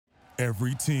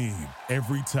Every team,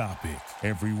 every topic,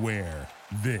 everywhere.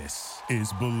 This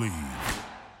is Believe.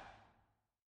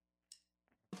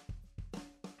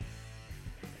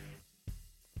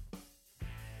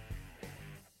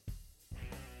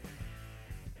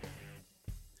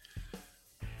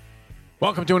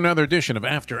 Welcome to another edition of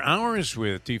After Hours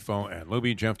with Tifo and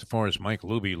Luby. Jeff DeForest, Mike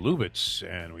Luby Lubitz.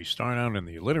 And we start out in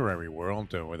the literary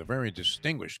world with a very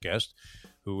distinguished guest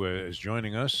who is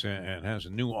joining us and has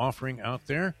a new offering out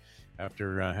there.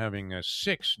 After having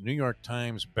 6 New York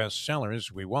Times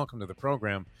bestsellers, we welcome to the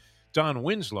program Don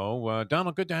Winslow.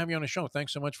 Donald, good to have you on the show.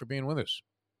 Thanks so much for being with us.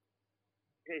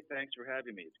 Hey, thanks for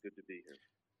having me. It's good to be here.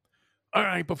 All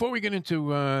right, before we get into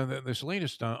this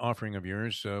latest offering of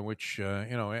yours, which,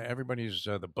 everybody's,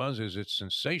 the buzz is it's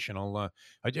sensational,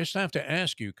 I just have to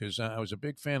ask you, because I was a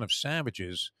big fan of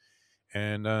Savages,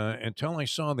 and until I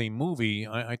saw the movie,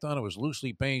 I thought it was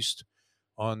loosely based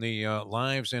on the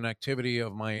lives and activity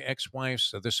of my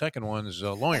ex-wife's, the second one's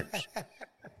lawyers.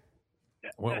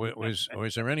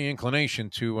 Was there any inclination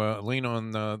to lean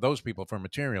on those people for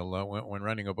material when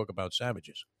writing a book about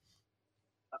Savages?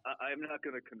 I'm not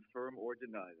going to confirm or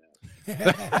deny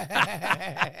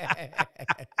that.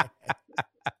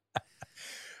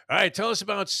 All right, tell us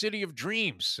about City of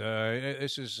Dreams.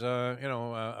 This is,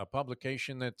 a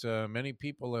publication that many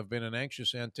people have been in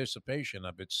anxious anticipation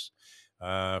of its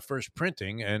first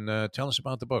printing. And tell us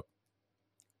about the book.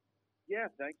 Yeah,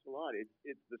 thanks a lot.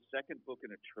 It's the second book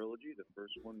in a trilogy. The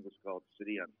first one was called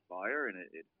City on Fire, and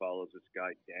it follows this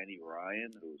guy, Danny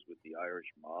Ryan, who was with the Irish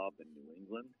mob in New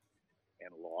England and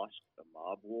lost the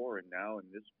mob war, and now in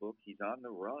this book he's on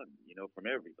the run, from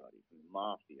everybody, from the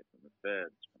mafia, from the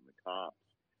feds, from the cops.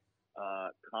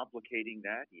 Complicating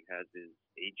that, he has his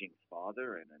aging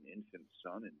father and an infant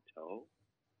son in tow.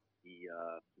 He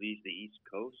flees the East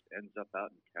Coast, ends up out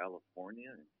in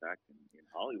California, in fact in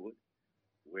Hollywood,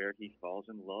 where he falls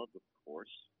in love, of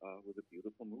course, with a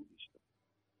beautiful movie star.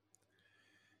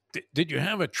 Did you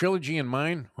have a trilogy in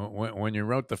mind when you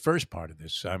wrote the first part of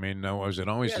this? I mean, was it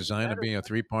always designed to be a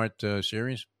 3-part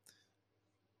series?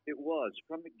 It was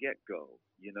from the get-go,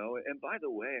 And by the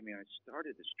way, I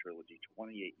started this trilogy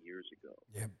 28 years ago.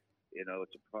 Yeah.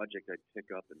 It's a project I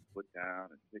pick up and put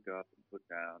down and pick up and put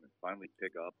down and finally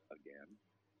pick up again.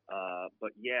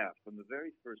 But yeah, from the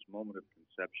very first moment of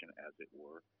conception, as it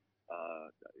were,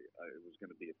 it was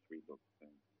going to be a 3-book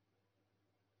thing.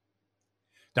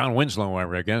 Don Winslow,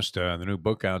 our guest, the new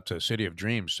book out, City of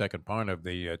Dreams, second part of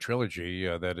the trilogy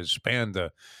that has spanned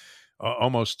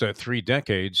almost 3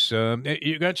 decades.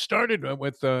 You got started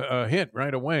with a hit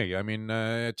right away.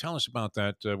 Tell us about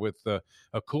that with A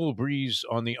Cool Breeze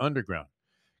on the Underground.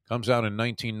 Comes out in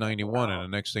 1991, wow. And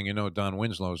the next thing you know, Don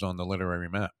Winslow's on the literary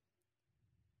map.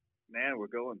 Man, we're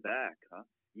going back, huh?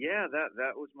 Yeah,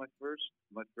 that was my first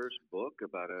book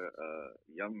about a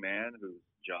young man whose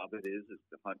job it is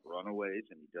to hunt runaways,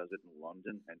 and he does it in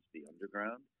London, hence the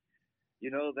Underground.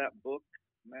 That book,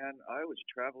 man, I was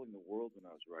traveling the world when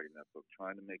I was writing that book,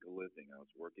 trying to make a living. I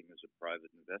was working as a private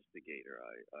investigator.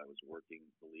 I was working,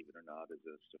 believe it or not, as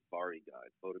a safari guide,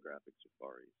 photographic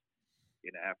safaris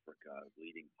in Africa. I was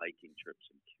leading hiking trips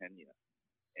in Kenya.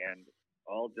 And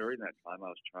all during that time,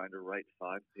 I was trying to write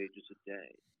 5 pages a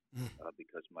day.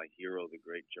 Because my hero, the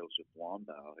great Joseph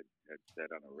Wambaugh, had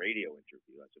said on a radio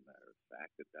interview, as a matter of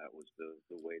fact, that was the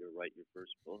way to write your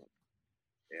first book.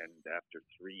 And after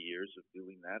 3 years of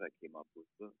doing that, I came up with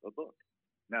a book.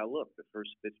 Now, look, the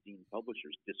first 15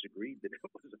 publishers disagreed that it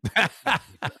was a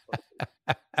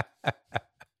book.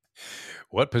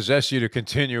 What possessed you to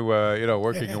continue,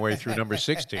 working your way through number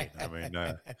 16?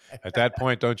 At that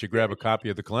point, don't you grab a copy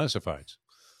of the Classifieds?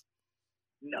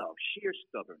 No, sheer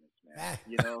stubbornness, man.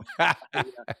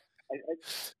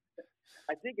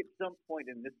 I think at some point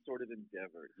in this sort of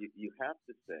endeavor, you have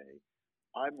to say,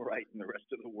 I'm right and the rest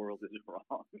of the world is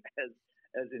wrong, as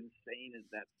insane as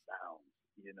that sounds,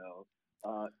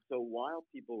 So while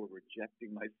people were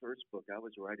rejecting my first book, I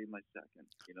was writing my second,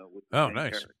 with the same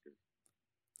nice. character.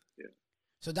 Yeah.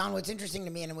 So, Don, what's interesting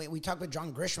to me, and we talked with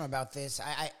John Grisham about this,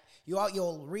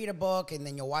 you'll read a book and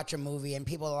then you'll watch a movie, and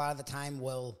people a lot of the time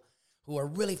who are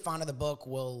really fond of the book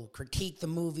will critique the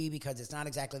movie because it's not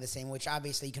exactly the same, which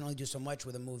obviously you can only do so much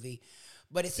with a movie.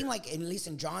 But it seemed like, at least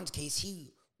in John's case,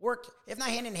 he worked, if not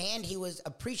hand in hand, he was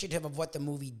appreciative of what the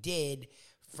movie did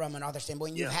from an author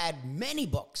standpoint. You've had many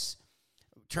books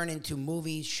turn into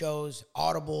movies, shows,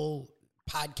 Audible,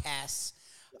 podcasts.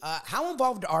 How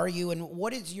involved are you, and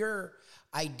what is your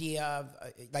idea of,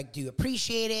 do you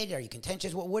appreciate it? Are you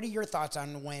contentious? What are your thoughts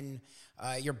on when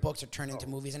your books are turned into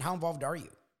movies, and how involved are you?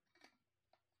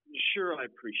 Sure, I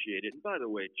appreciate it. And by the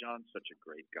way, John's such a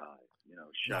great guy.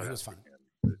 Shout out to him.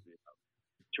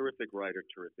 terrific writer,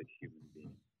 terrific human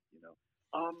being.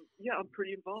 Yeah, I'm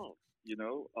pretty involved.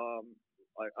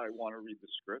 I want to read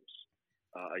the scripts.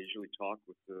 I usually talk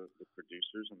with the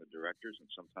producers and the directors and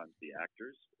sometimes the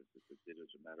actors, as I did,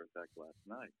 as a matter of fact, last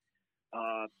night.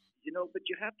 But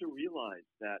you have to realize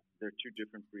that they're two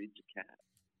different breeds of cat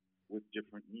with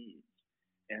different needs.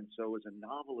 And so as a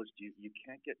novelist, you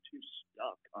can't get too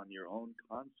stuck on your own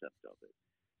concept of it.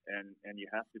 And you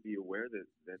have to be aware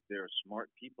that there are smart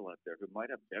people out there who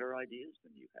might have better ideas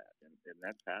than you have. And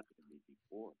that's happened to me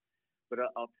before. But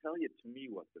I'll tell you, to me,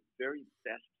 what the very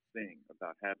best thing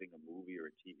about having a movie or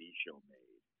a TV show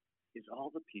made is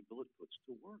all the people it puts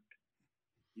to work.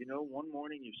 One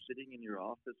morning you're sitting in your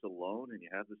office alone and you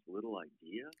have this little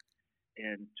idea,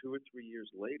 and 2 or 3 years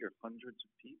later, hundreds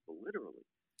of people, literally,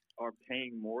 are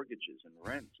paying mortgages and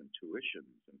rents and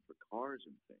tuitions and for cars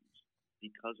and things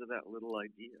because of that little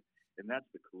idea. And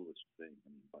that's the coolest thing,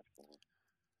 by far.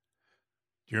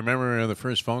 Do you remember the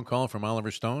first phone call from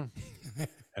Oliver Stone?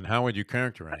 And how would you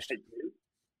characterize it? I do.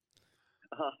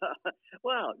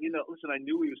 Well, listen, I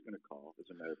knew he was going to call, as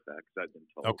a matter of fact, because I've been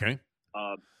told. Okay.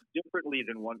 Differently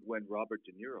than when Robert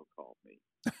De Niro called me.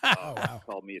 Oh, wow. He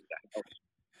called me at the house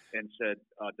and said,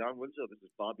 Don Winslow, this is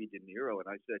Bobby De Niro. And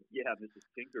I said, yeah, this is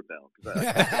Tinkerbell.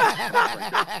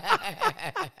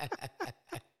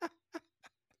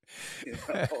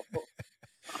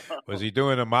 Was he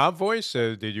doing a mob voice?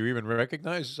 Did you even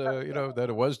recognize, that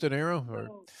it was De Niro?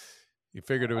 Or you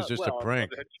figured it was just a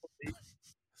prank?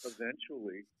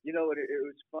 Eventually. It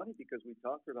was funny because we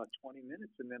talked for about 20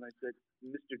 minutes, and then I said,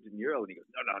 Mr. De Niro, and he goes,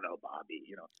 no, Bobby,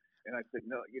 And I said,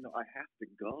 no, I have to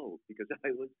go because I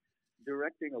was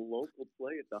directing a local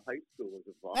play at the high school as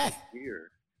a volunteer.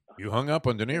 You hung up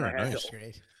on De Niro. Nice.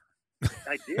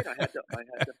 I did. I had to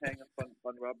hang up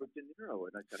on Robert De Niro,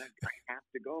 and I said, I have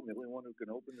to go. I'm the only one who can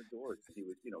open the doors. He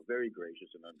was, very gracious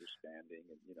and understanding,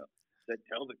 and said,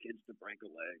 tell the kids to break a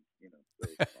leg.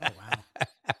 So oh, wow.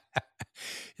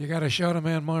 You got to show the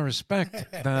man more respect,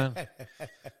 Don.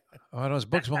 Those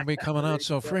books won't be coming out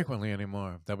so frequently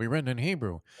anymore. They'll be written in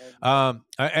Hebrew. And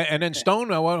then Stone,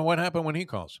 what happened when he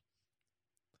calls?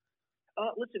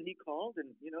 Listen, he called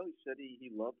and he said he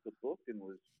loved the book and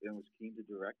was keen to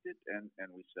direct it, and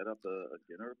we set up a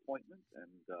dinner appointment,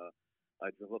 and I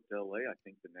drove up to L.A. I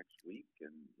think the next week,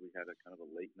 and we had a kind of a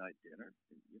late night dinner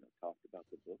and talked about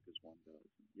the book as one does.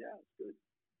 Yeah, it's good.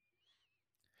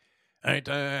 All right,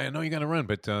 I know you got to run,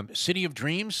 but City of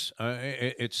Dreams,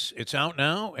 it's out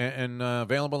now and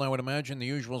available. I would imagine the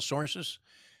usual sources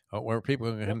where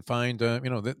people can find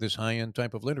this high end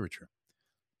type of literature.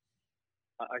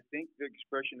 I think the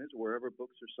expression is wherever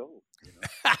books are sold.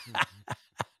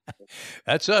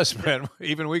 That's us, man.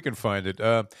 Even we can find it.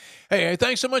 Hey,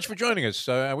 thanks so much for joining us.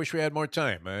 I wish we had more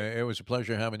time. It was a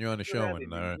pleasure having you on the show,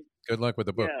 and good luck with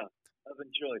the book. Yeah,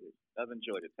 I've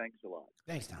enjoyed it. Thanks a lot.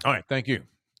 Thanks, Don. All right, thank you.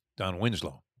 Don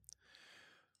Winslow,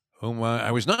 whom I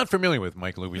was not familiar with,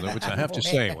 Mike Lubitz, I have to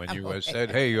say. When you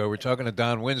said, hey, we're talking to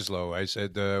Don Winslow, I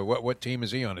said, what team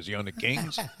is he on? Is he on the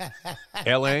Kings,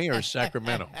 L.A., or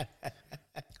Sacramento?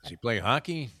 Does he play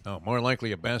hockey? No, more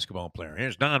likely a basketball player.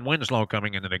 Here's Don Winslow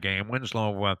coming into the game.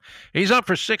 Winslow, he's up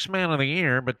for Sixth Man of the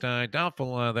Year, but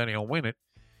doubtful that he'll win it.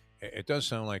 It does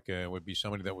sound like it would be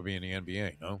somebody that would be in the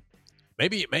NBA, no?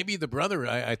 Maybe the brother,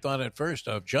 I thought at first,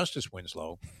 of Justice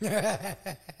Winslow.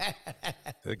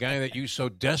 The guy that you so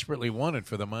desperately wanted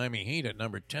for the Miami Heat at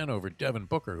number 10 over Devin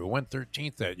Booker, who went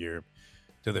 13th that year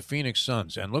to the Phoenix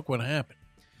Suns. And look what happened.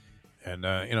 And,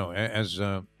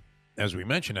 as we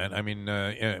mentioned that, I mean,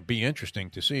 it'd be interesting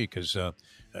to see because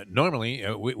normally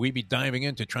we'd be diving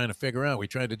into trying to figure out. We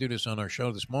tried to do this on our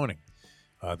show this morning,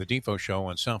 the Defo Show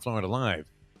on South Florida Live.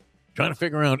 Trying to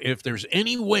figure out if there's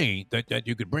any way that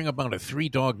you could bring about a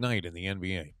 3-dog night in the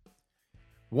NBA.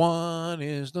 One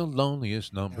is the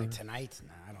loneliest number. Tonight?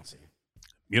 No, I don't see it.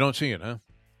 You don't see it, huh?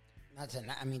 Not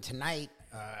tonight. I mean, tonight,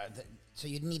 so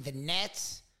you'd need the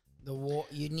Nets,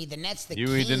 you'd need the Nets, the Kings.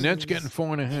 You need the Nets getting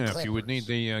 4.5. You would need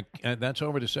the, that's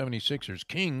over the 76ers.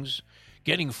 Kings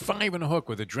getting 5 and a hook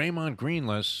with a Draymond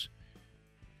Green-less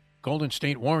Golden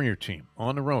State Warrior team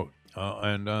on the road.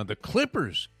 And the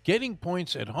Clippers getting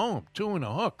points at home, 2 and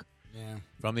a hook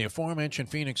from the aforementioned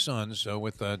Phoenix Suns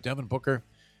with Devin Booker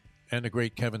and the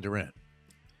great Kevin Durant,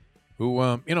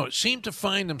 who, seemed to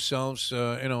find themselves,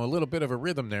 a little bit of a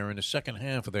rhythm there in the second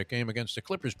half of that game against the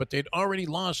Clippers, but they'd already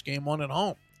lost game 1 at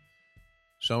home.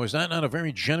 So is that not a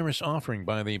very generous offering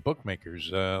by the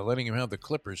bookmakers, letting you have the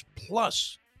Clippers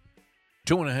plus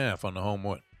 2.5 on the home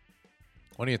wood?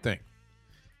 What do you think?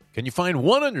 Can you find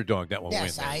one underdog that will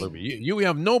win? You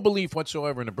have no belief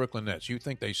whatsoever in the Brooklyn Nets. You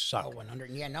think they suck. Oh,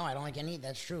 100. Yeah, no, I don't like any.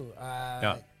 That's true.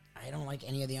 I I don't like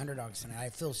any of the underdogs tonight. I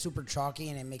feel super chalky,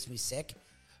 and it makes me sick.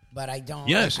 But I don't.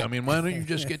 Yes, I mean, why don't you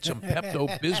just get some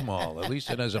Pepto-Bismol? At least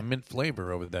it has a mint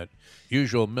flavor over that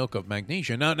usual milk of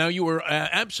magnesia. Now you were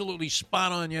absolutely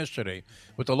spot on yesterday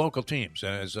with the local teams,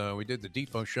 as we did the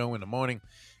Defo show in the morning,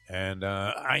 and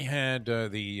I had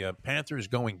the Panthers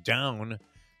going down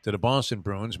to the Boston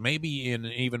Bruins, maybe in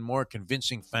an even more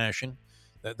convincing fashion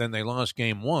than they lost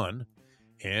Game 1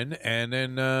 in, and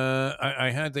then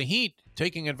I had the Heat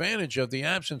taking advantage of the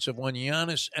absence of one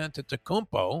Giannis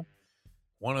Antetokounmpo,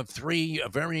 one of three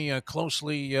very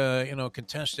closely,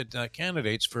 contested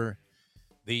candidates for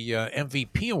the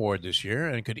MVP award this year,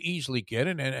 and could easily get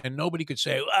it. And nobody could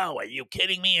say, "Oh, are you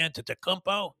kidding me,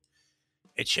 Antetokounmpo?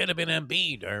 It should have been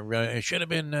Embiid, or it should have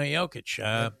been Jokic."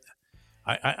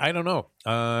 I don't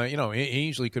know. He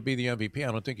easily could be the MVP.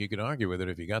 I don't think you could argue with it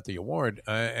if he got the award.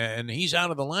 And he's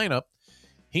out of the lineup.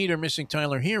 Heat are missing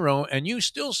Tyler Hero, and you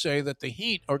still say that the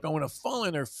Heat are going to fall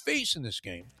in their face in this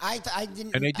game. I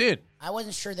didn't, and they did. I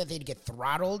wasn't sure that they'd get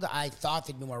throttled. I thought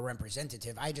they'd be more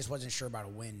representative. I just wasn't sure about a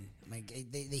win. Like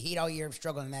the Heat all year have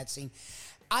struggled in that scene.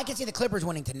 I could see the Clippers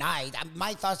winning tonight.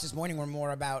 My thoughts this morning were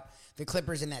more about the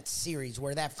Clippers in that series,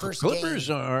 where that first game... Clippers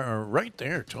are right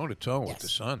there, toe-to-toe with the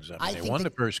Suns. I mean, they won the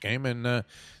first game, and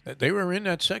they were in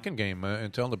that second game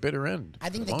until the bitter end. I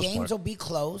think the games will be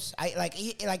close.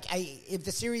 If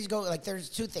the series go... Like, there's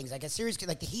two things. Like, a series...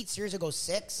 Like, the Heat series will go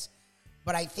 6,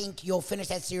 but I think you'll finish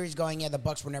that series going, yeah, the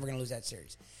Bucks were never going to lose that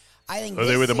series. I think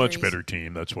they were the much better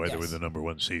team. That's why they were the number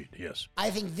 1 seed. Yes. I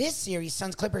think this series,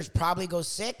 Suns-Clippers, probably go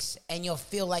 6, and you'll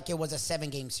feel like it was a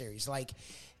 7-game series. Like,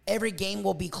 every game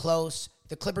will be close.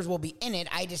 The Clippers will be in it.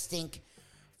 I just think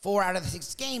 4 out of the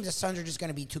 6 games, the Suns are just going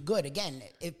to be too good. Again,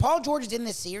 if Paul George is in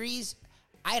this series,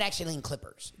 I'd actually lean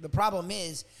Clippers. The problem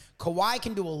is Kawhi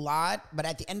can do a lot, but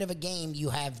at the end of a game, you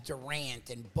have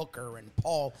Durant and Booker and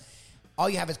Paul. All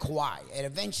you have is Kawhi. And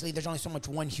eventually, there's only so much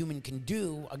one human can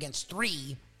do against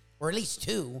 3, or at least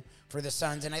 2 for the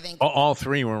Suns. And I think all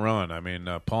 3 were on. I mean,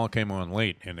 Paul came on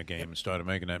late in the game and started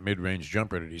making that mid-range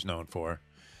jumper that he's known for.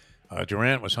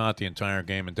 Durant was hot the entire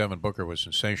game, and Devin Booker was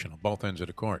sensational, both ends of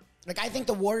the court. Like, I think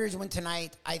the Warriors win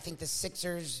tonight. I think the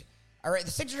Sixers are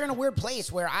in a weird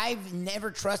place where I've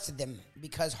never trusted them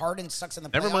because Harden sucks in the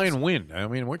playoffs. Never mind win. I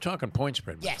mean, we're talking point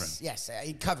spread, my friend. Yes,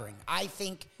 covering. I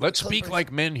think let's speak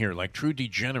like men here, like true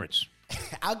degenerates.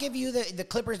 I'll give you the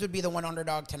Clippers would be the one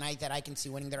underdog tonight that I can see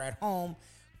winning. They're at home.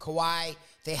 Kawhi,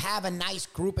 they have a nice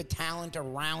group of talent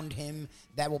around him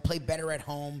that will play better at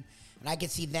home. And I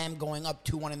could see them going up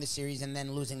 2-1 in the series and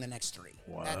then losing the next 3.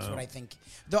 Wow. That's what I think.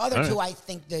 The other two, I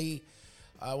think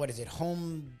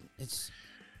home.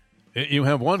 You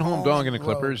have one home dog in the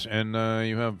Clippers, and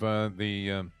you have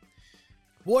the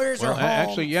Warriors are home.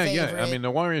 Actually, yeah. Favorite. I mean, the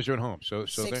Warriors are at home, so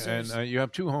you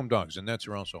have 2 home dogs, and Nets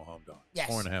are also home dogs. Yes.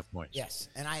 4.5 points. Yes,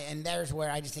 and there's where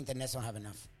I just think the Nets don't have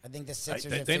enough. I think the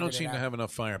Sixers. They don't seem to have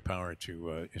enough firepower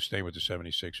to stay with the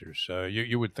 76ers.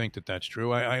 You would think that that's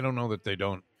true. I don't know that they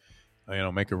don't.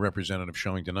 Make a representative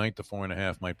showing tonight. The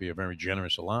 4.5 might be a very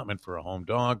generous allotment for a home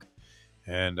dog,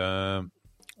 and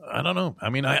I don't know. I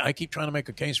mean, I keep trying to make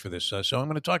a case for this, so I'm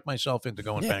going to talk myself into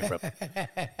going bankrupt,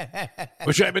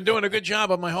 which I've been doing a good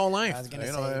job of my whole life.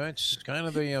 It's kind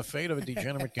of the fate of a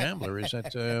degenerate gambler is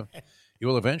that you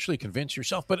will eventually convince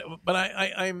yourself. But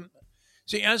I'm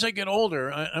see, as I get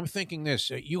older, I'm thinking this: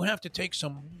 you have to take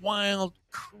some wild,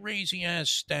 crazy ass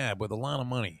stab with a lot of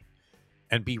money,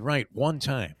 and be right one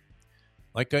time.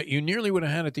 Like you nearly would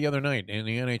have had it the other night in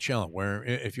the NHL, where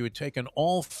if you had taken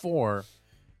all four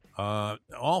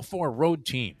road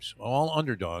teams, all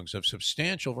underdogs of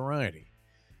substantial variety,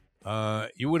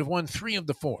 you would have won 3 of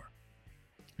the 4.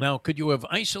 Now, could you have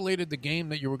isolated the game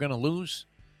that you were going to lose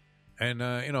and,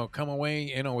 come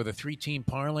away, with a 3-team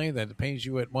parlay that pays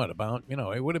you at what? About,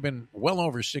 it would have been well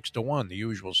over 6-1, the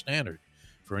usual standard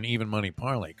for an even money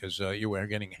parlay, because you were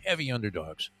getting heavy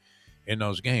underdogs in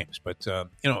those games. But,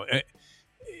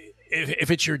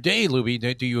 if it's your day,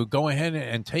 Luby, do you go ahead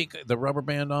and take the rubber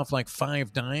band off like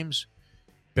 5 dimes,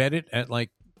 bet it at like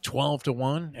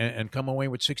 12-1, and come away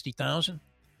with 60,000?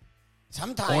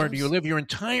 Sometimes. Or do you live your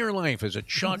entire life as a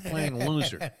chalk playing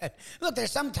loser? Look,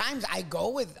 there's sometimes I go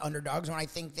with underdogs when I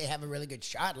think they have a really good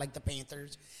shot, like the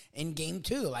Panthers in Game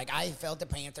 2. Like, I felt the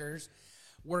Panthers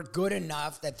were good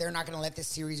enough that they're not going to let this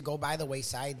series go by the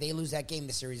wayside. They lose that game,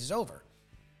 the series is over.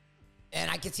 And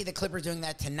I could see the Clippers doing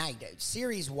that tonight.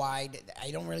 Series-wide,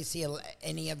 I don't really see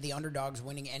any of the underdogs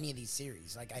winning any of these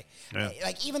series. Like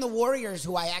even the Warriors,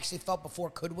 who I actually felt before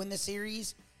could win the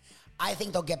series, I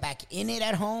think they'll get back in it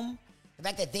at home. The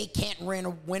fact that they can't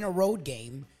win a road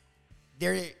game,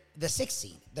 the 6th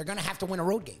seed. They're going to have to win a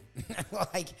road game.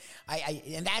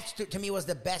 And that's to me was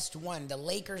the best one. The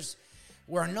Lakers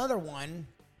were another one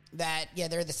that,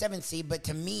 they're the 7th seed, but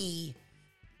to me,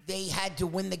 they had to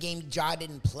win the game Ja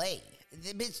didn't play.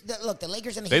 Look, the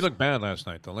Lakers and the They Heat. looked bad last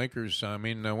night. The Lakers,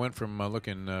 went from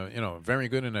looking, very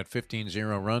good in that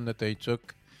 15-0 run that they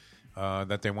took,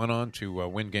 that they went on to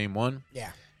win Game 1.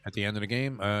 Yeah. At the end of the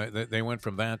game, they went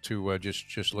from that to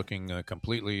just looking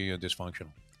completely dysfunctional.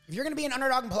 If you're going to be an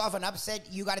underdog and pull off an upset,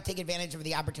 you got to take advantage of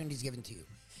the opportunities given to you.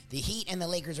 The Heat and the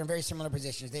Lakers are in very similar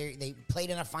positions. They played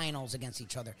in the finals against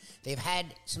each other. They've had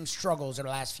some struggles over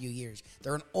the last few years.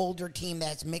 They're an older team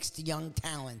that's mixed young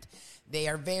talent. They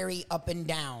are very up and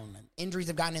down. Injuries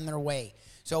have gotten in their way.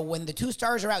 So when the 2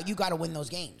 stars are out, you got to win those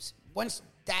games. Once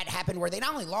that happened where they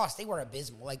not only lost, they were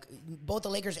abysmal. Like, both the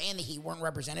Lakers and the Heat weren't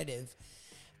representative.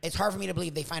 It's hard for me to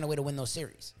believe they find a way to win those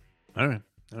series. All right.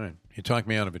 You talked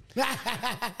me out of it. All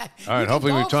right.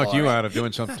 Hopefully we've talked you out of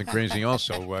doing something crazy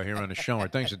also here on the show. Our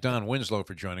thanks to Don Winslow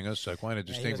for joining us, quite a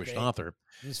distinguished author.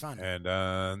 He was fun.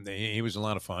 And he was a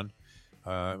lot of fun.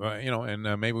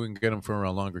 And maybe we can get him for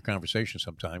a longer conversation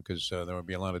sometime because there will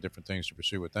be a lot of different things to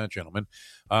pursue with that gentleman.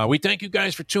 We thank you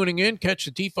guys for tuning in. Catch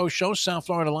the Tifo Show, South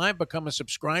Florida Live. Become a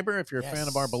subscriber if you're a fan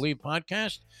of our Believe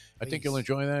podcast. I think you'll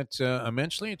enjoy that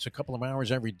immensely. It's a couple of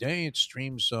hours every day. It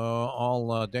streams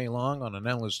all day long on an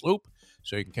endless loop,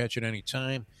 so you can catch it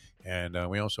anytime. And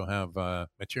we also have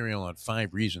material on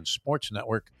 5 Reasons Sports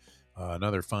Network,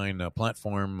 another fine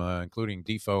platform, including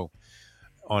Defo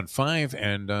on 5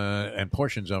 and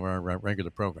portions of our regular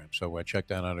program. So check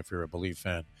that out if you're a Believe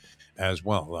fan as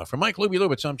well. For Mike Luby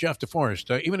Lubitz, I'm Jeff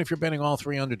DeForest. Even if you're betting all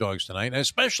 3 underdogs tonight,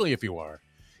 especially if you are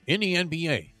in the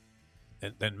NBA,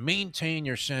 then maintain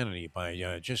your sanity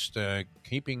by just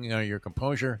keeping your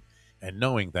composure and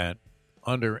knowing that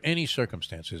under any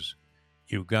circumstances,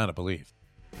 you got to believe.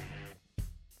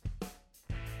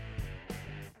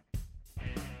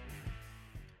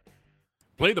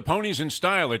 Play the ponies in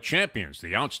style at Champions,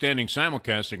 the outstanding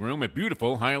simulcasting room at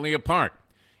beautiful Hialeah Park.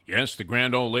 Yes, the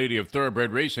grand old lady of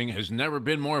thoroughbred racing has never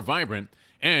been more vibrant,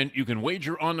 and you can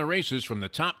wager on the races from the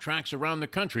top tracks around the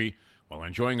country while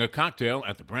enjoying a cocktail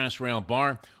at the Brass Rail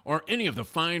Bar or any of the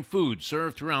fine food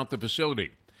served throughout the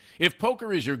facility. If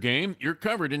poker is your game, you're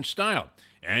covered in style,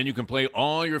 and you can play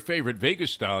all your favorite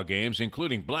Vegas-style games,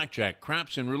 including blackjack,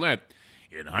 craps, and roulette,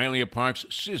 in Hialeah Park's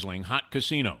sizzling hot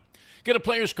casino. Get a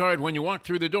player's card when you walk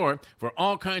through the door for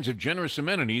all kinds of generous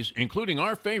amenities, including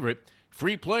our favorite,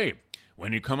 free play,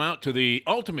 when you come out to the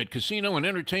ultimate casino and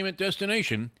entertainment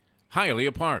destination,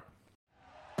 Hialeah Park.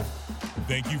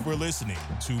 Thank you for listening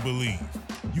to Believe.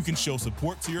 You can show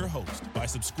support to your host by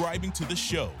subscribing to the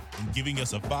show and giving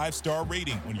us a 5-star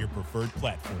rating on your preferred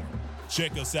platform.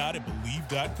 Check us out at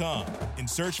Believe.com and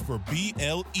search for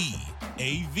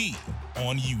BLEAV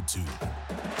on YouTube.